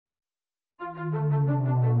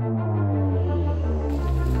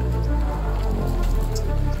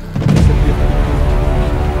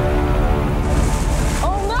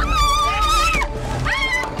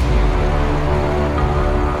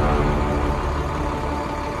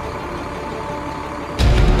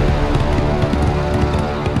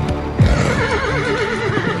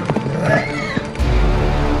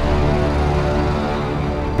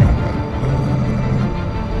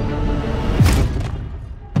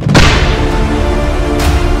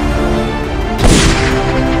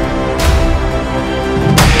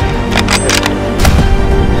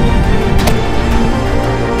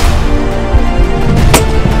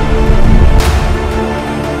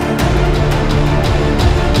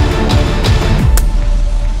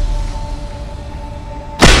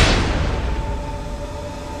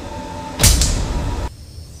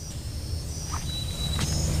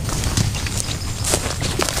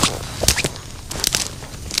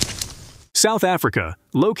South Africa,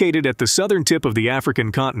 located at the southern tip of the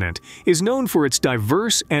African continent, is known for its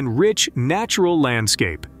diverse and rich natural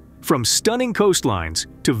landscape, from stunning coastlines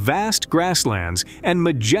to vast grasslands and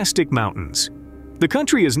majestic mountains. The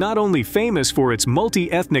country is not only famous for its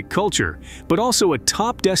multi-ethnic culture, but also a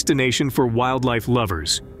top destination for wildlife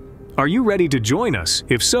lovers. Are you ready to join us?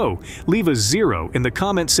 If so, leave a 0 in the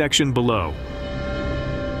comment section below.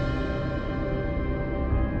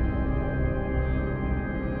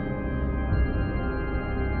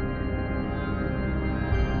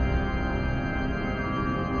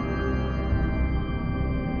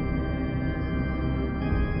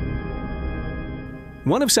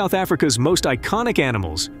 One of South Africa's most iconic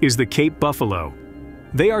animals is the Cape buffalo.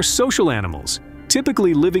 They are social animals,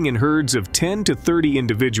 typically living in herds of 10 to 30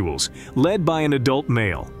 individuals, led by an adult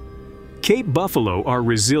male. Cape buffalo are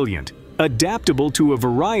resilient, adaptable to a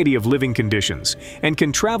variety of living conditions, and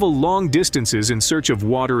can travel long distances in search of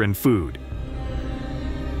water and food.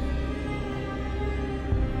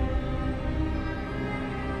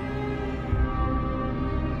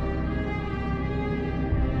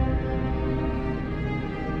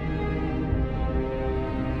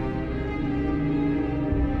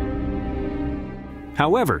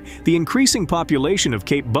 However, the increasing population of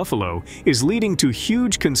Cape buffalo is leading to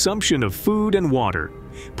huge consumption of food and water,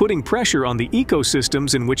 putting pressure on the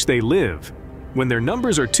ecosystems in which they live. When their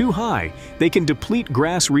numbers are too high, they can deplete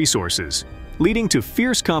grass resources, leading to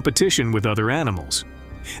fierce competition with other animals.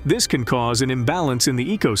 This can cause an imbalance in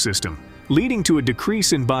the ecosystem, leading to a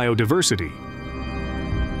decrease in biodiversity.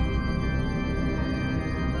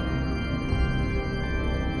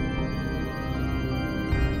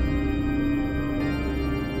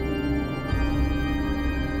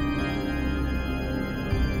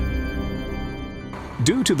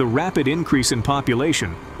 Due to the rapid increase in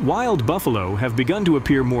population, wild buffalo have begun to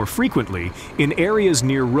appear more frequently in areas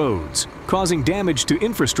near roads, causing damage to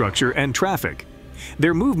infrastructure and traffic.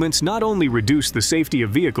 Their movements not only reduce the safety of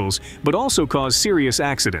vehicles, but also cause serious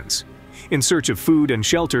accidents. In search of food and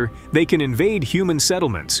shelter, they can invade human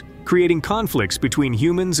settlements, creating conflicts between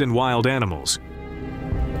humans and wild animals.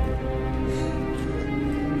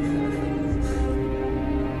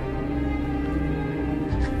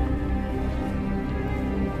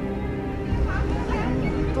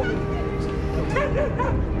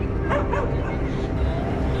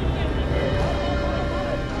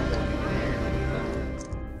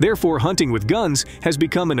 Therefore, hunting with guns has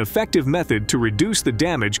become an effective method to reduce the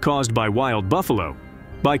damage caused by wild buffalo.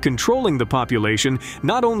 By controlling the population,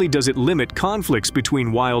 not only does it limit conflicts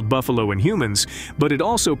between wild buffalo and humans, but it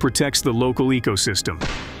also protects the local ecosystem.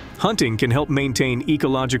 Hunting can help maintain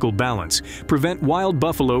ecological balance, prevent wild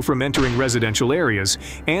buffalo from entering residential areas,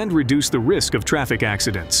 and reduce the risk of traffic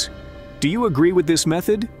accidents. Do you agree with this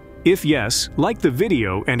method? If yes, like the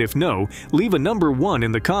video, and if no, leave a number 1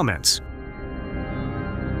 in the comments.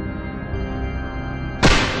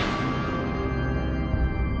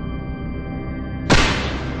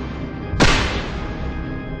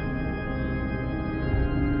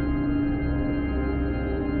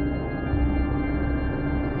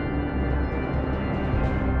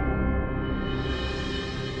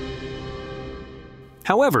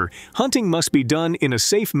 However, hunting must be done in a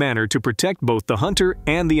safe manner to protect both the hunter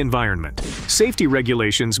and the environment. Safety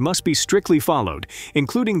regulations must be strictly followed,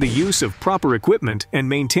 including the use of proper equipment and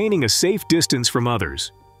maintaining a safe distance from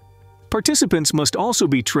others. Participants must also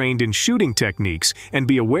be trained in shooting techniques and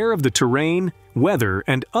be aware of the terrain, weather,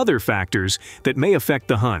 and other factors that may affect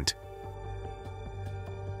the hunt.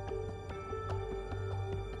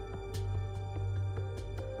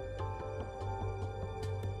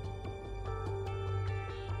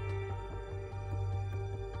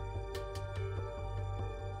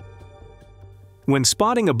 When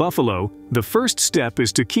spotting a buffalo, the first step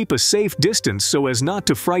is to keep a safe distance so as not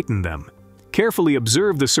to frighten them. Carefully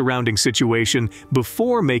observe the surrounding situation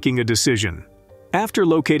before making a decision. After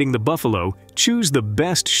locating the buffalo, choose the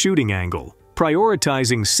best shooting angle,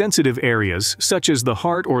 prioritizing sensitive areas such as the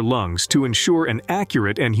heart or lungs to ensure an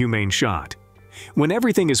accurate and humane shot. When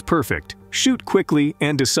everything is perfect, shoot quickly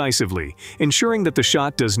and decisively, ensuring that the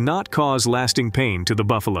shot does not cause lasting pain to the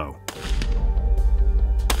buffalo.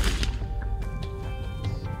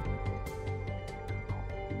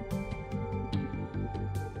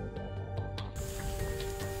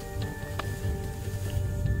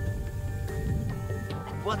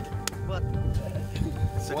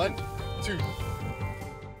 One, two.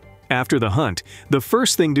 After the hunt, the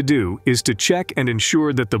first thing to do is to check and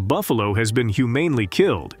ensure that the buffalo has been humanely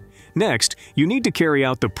killed. Next, you need to carry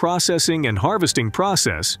out the processing and harvesting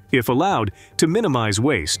process, if allowed, to minimize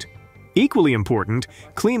waste. Equally important,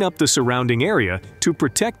 clean up the surrounding area to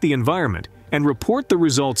protect the environment and report the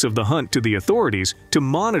results of the hunt to the authorities to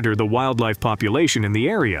monitor the wildlife population in the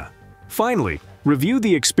area. Finally, review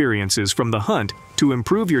the experiences from the hunt to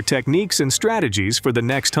improve your techniques and strategies for the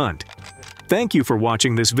next hunt. Thank you for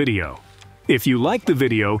watching this video. If you like the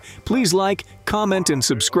video, please like, comment, and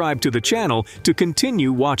subscribe to the channel to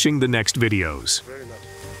continue watching the next videos. Very nice.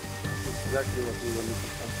 Exactly what we were looking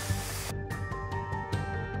for.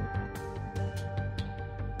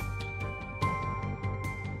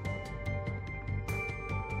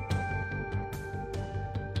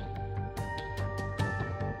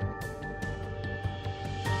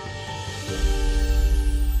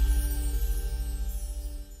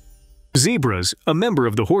 Zebras, a member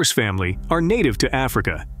of the horse family, are native to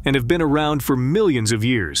Africa and have been around for millions of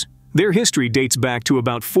years. Their history dates back to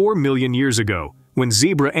about 4 million years ago, when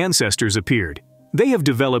zebra ancestors appeared. They have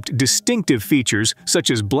developed distinctive features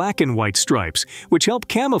such as black and white stripes, which help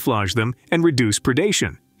camouflage them and reduce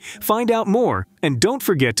predation. Find out more, and don't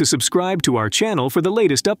forget to subscribe to our channel for the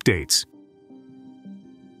latest updates.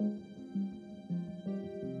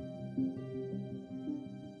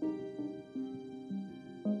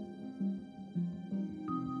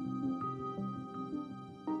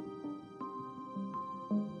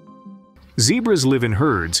 Zebras live in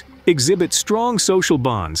herds, exhibit strong social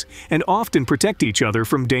bonds, and often protect each other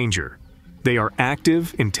from danger. They are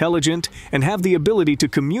active, intelligent, and have the ability to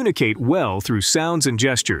communicate well through sounds and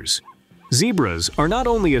gestures. Zebras are not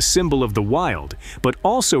only a symbol of the wild, but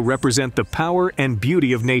also represent the power and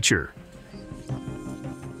beauty of nature.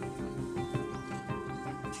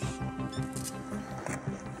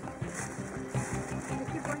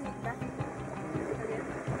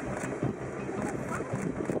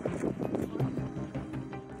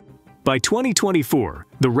 By 2024,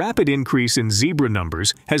 the rapid increase in zebra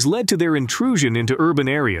numbers has led to their intrusion into urban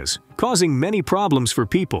areas, causing many problems for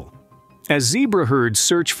people. As zebra herds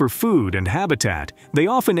search for food and habitat, they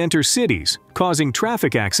often enter cities, causing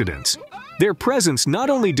traffic accidents. Their presence not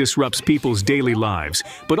only disrupts people's daily lives,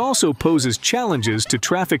 but also poses challenges to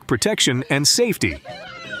traffic protection and safety.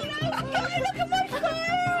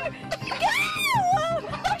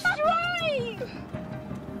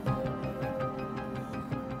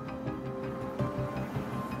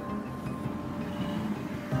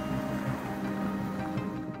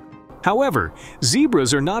 However,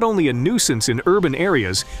 zebras are not only a nuisance in urban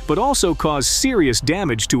areas, but also cause serious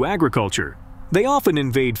damage to agriculture. They often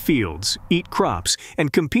invade fields, eat crops,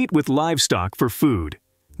 and compete with livestock for food.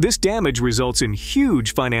 This damage results in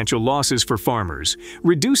huge financial losses for farmers,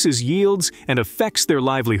 reduces yields, and affects their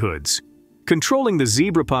livelihoods. Controlling the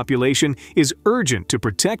zebra population is urgent to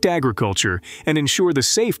protect agriculture and ensure the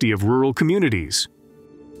safety of rural communities.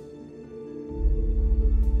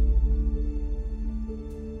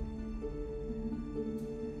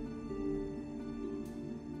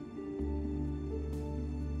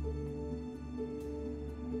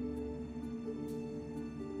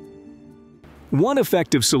 One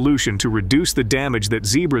effective solution to reduce the damage that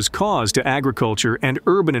zebras cause to agriculture and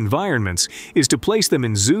urban environments is to place them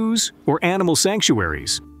in zoos or animal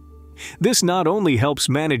sanctuaries. This not only helps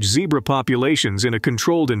manage zebra populations in a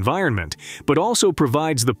controlled environment, but also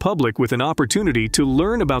provides the public with an opportunity to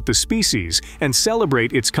learn about the species and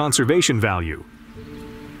celebrate its conservation value.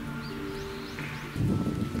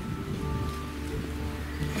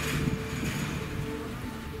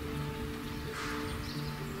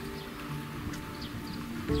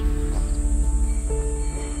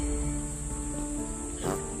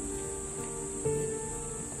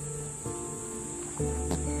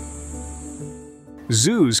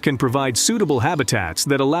 Zoos can provide suitable habitats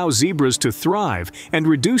that allow zebras to thrive and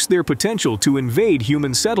reduce their potential to invade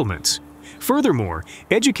human settlements. Furthermore,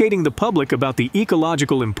 educating the public about the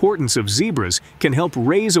ecological importance of zebras can help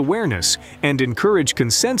raise awareness and encourage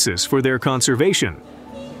consensus for their conservation.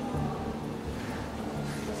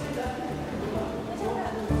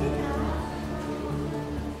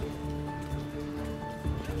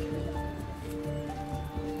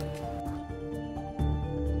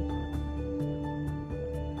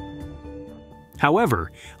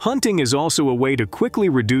 However, hunting is also a way to quickly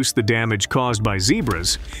reduce the damage caused by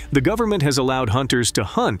zebras. The government has allowed hunters to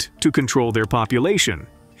hunt to control their population.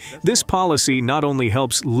 This policy not only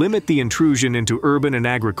helps limit the intrusion into urban and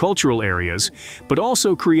agricultural areas, but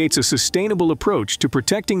also creates a sustainable approach to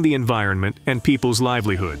protecting the environment and people's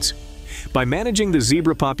livelihoods. By managing the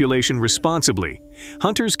zebra population responsibly,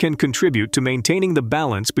 hunters can contribute to maintaining the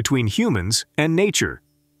balance between humans and nature.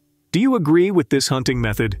 Do you agree with this hunting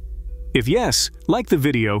method? If yes, like the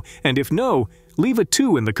video, and if no, leave a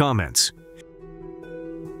 2 in the comments.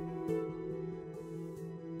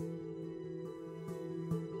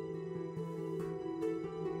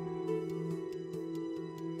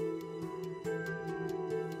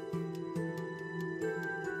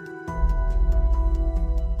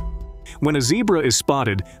 When a zebra is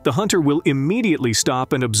spotted, the hunter will immediately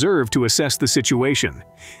stop and observe to assess the situation.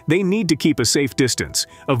 They need to keep a safe distance,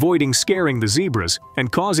 avoiding scaring the zebras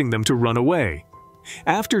and causing them to run away.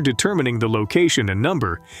 After determining the location and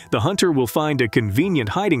number, the hunter will find a convenient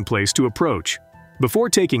hiding place to approach. Before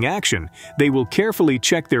taking action, they will carefully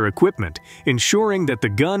check their equipment, ensuring that the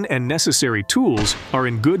gun and necessary tools are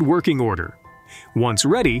in good working order. Once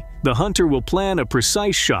ready, the hunter will plan a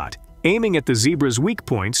precise shot, aiming at the zebra's weak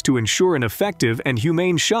points to ensure an effective and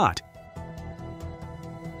humane shot.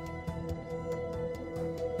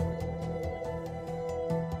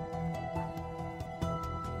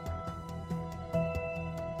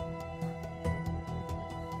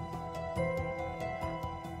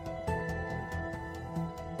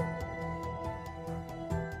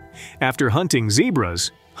 After hunting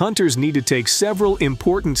zebras, hunters need to take several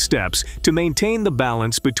important steps to maintain the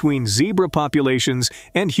balance between zebra populations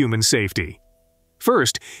and human safety.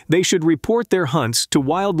 First, they should report their hunts to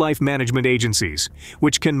wildlife management agencies,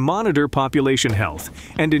 which can monitor population health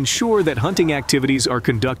and ensure that hunting activities are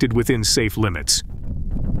conducted within safe limits.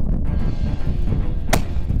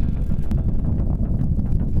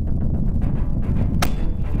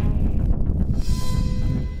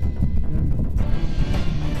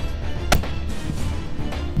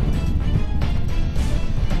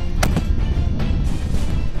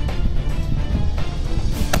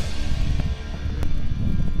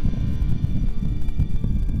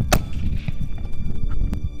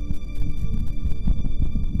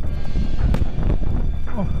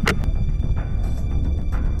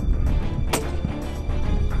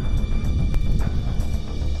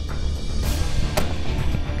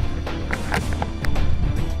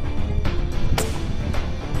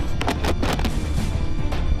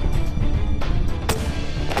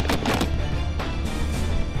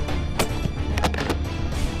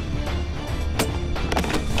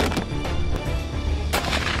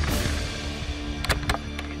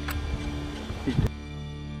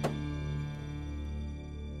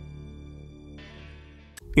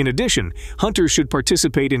 In addition, hunters should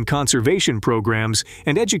participate in conservation programs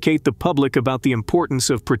and educate the public about the importance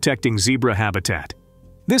of protecting zebra habitat.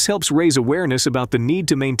 This helps raise awareness about the need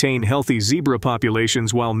to maintain healthy zebra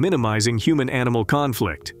populations while minimizing human-animal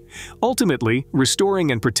conflict. Ultimately,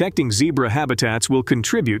 restoring and protecting zebra habitats will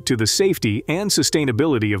contribute to the safety and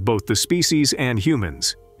sustainability of both the species and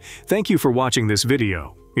humans. Thank you for watching this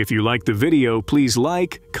video. If you liked the video, please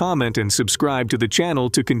like, comment, and subscribe to the channel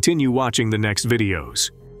to continue watching the next videos.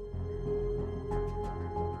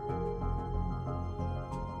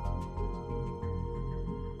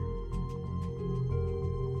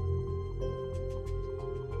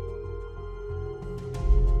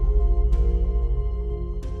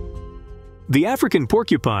 The African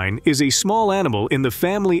porcupine is a small animal in the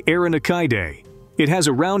family Arachnocaidae. It has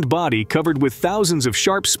a round body covered with thousands of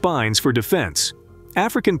sharp spines for defense.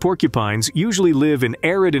 African porcupines usually live in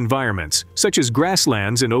arid environments, such as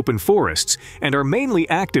grasslands and open forests, and are mainly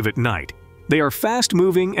active at night. They are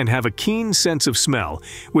fast-moving and have a keen sense of smell,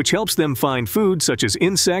 which helps them find food such as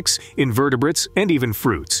insects, invertebrates, and even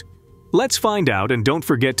fruits. Let's find out, and don't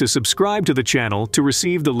forget to subscribe to the channel to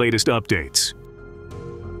receive the latest updates.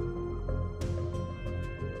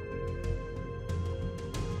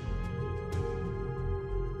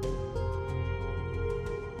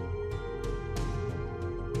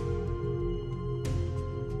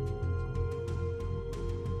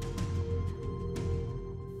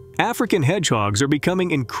 African hedgehogs are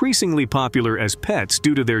becoming increasingly popular as pets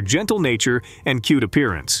due to their gentle nature and cute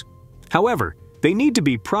appearance. However, they need to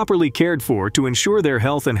be properly cared for to ensure their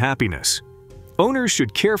health and happiness. Owners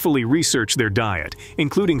should carefully research their diet,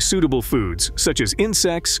 including suitable foods such as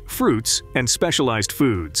insects, fruits, and specialized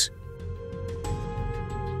foods.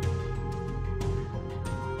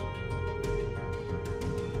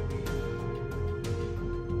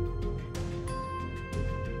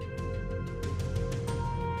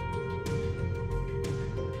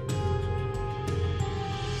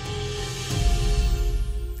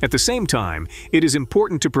 At the same time, it is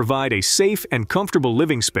important to provide a safe and comfortable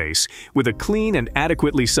living space with a clean and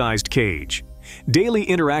adequately sized cage. Daily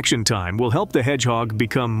interaction time will help the hedgehog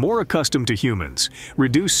become more accustomed to humans,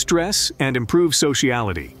 reduce stress, and improve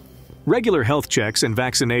sociality. Regular health checks and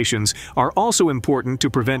vaccinations are also important to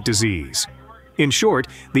prevent disease. In short,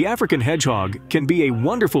 the African hedgehog can be a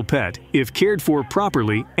wonderful pet if cared for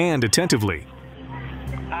properly and attentively.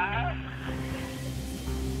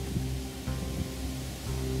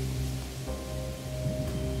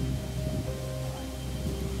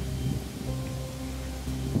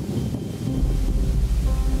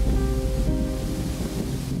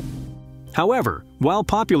 However, while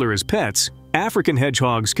popular as pets, African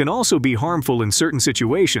hedgehogs can also be harmful in certain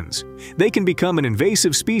situations. They can become an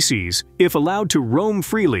invasive species if allowed to roam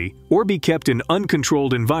freely or be kept in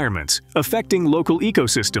uncontrolled environments, affecting local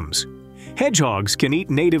ecosystems. Hedgehogs can eat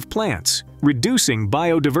native plants, reducing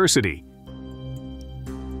biodiversity.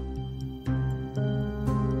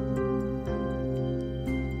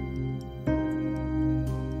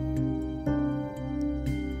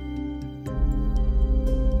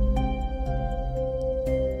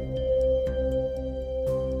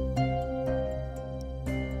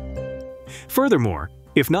 Furthermore,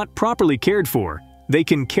 if not properly cared for, they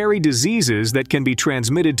can carry diseases that can be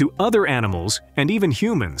transmitted to other animals and even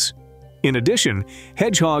humans. In addition,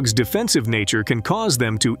 hedgehogs' defensive nature can cause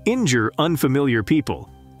them to injure unfamiliar people,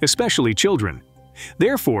 especially children.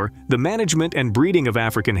 Therefore, the management and breeding of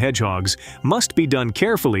African hedgehogs must be done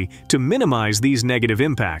carefully to minimize these negative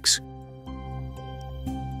impacts.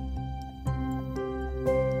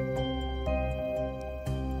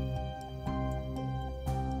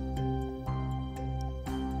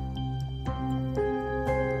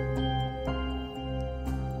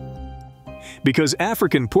 Because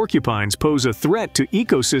African porcupines pose a threat to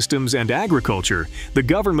ecosystems and agriculture, the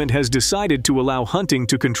government has decided to allow hunting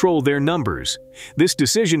to control their numbers. This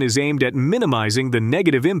decision is aimed at minimizing the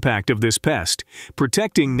negative impact of this pest,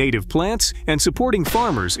 protecting native plants, and supporting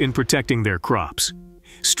farmers in protecting their crops.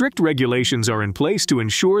 Strict regulations are in place to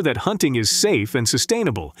ensure that hunting is safe and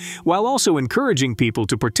sustainable, while also encouraging people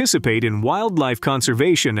to participate in wildlife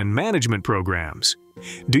conservation and management programs.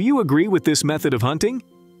 Do you agree with this method of hunting?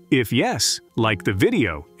 If yes, like the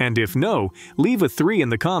video, and if no, leave a 3 in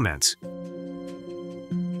the comments.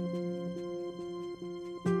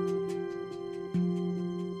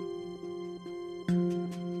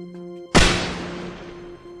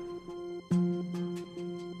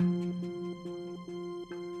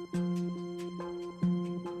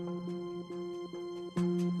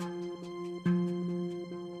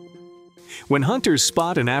 When hunters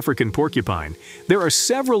spot an African porcupine, there are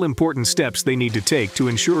several important steps they need to take to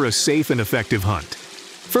ensure a safe and effective hunt.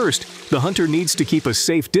 First, the hunter needs to keep a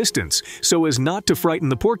safe distance so as not to frighten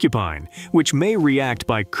the porcupine, which may react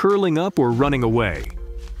by curling up or running away.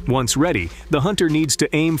 Once ready, the hunter needs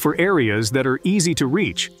to aim for areas that are easy to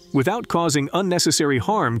reach without causing unnecessary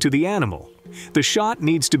harm to the animal. The shot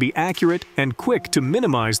needs to be accurate and quick to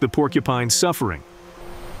minimize the porcupine's suffering.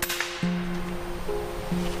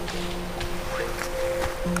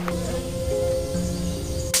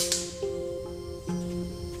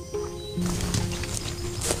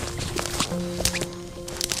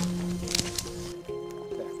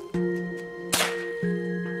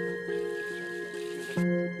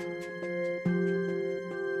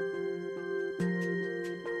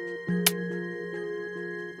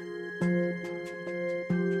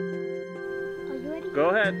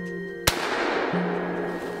 Go ahead.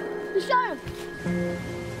 You shot him.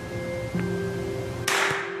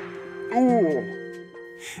 Ooh.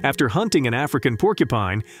 After hunting an African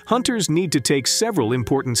porcupine, hunters need to take several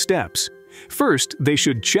important steps. First, they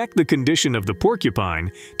should check the condition of the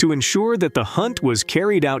porcupine to ensure that the hunt was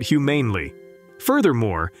carried out humanely.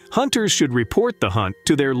 Furthermore, hunters should report the hunt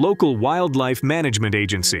to their local wildlife management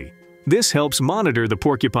agency. This helps monitor the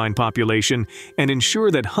porcupine population and ensure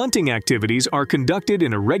that hunting activities are conducted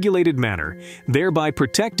in a regulated manner, thereby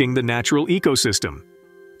protecting the natural ecosystem.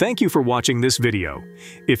 Thank you for watching this video.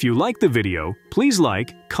 If you like the video, please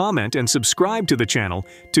like, comment, and subscribe to the channel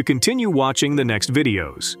to continue watching the next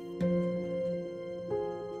videos.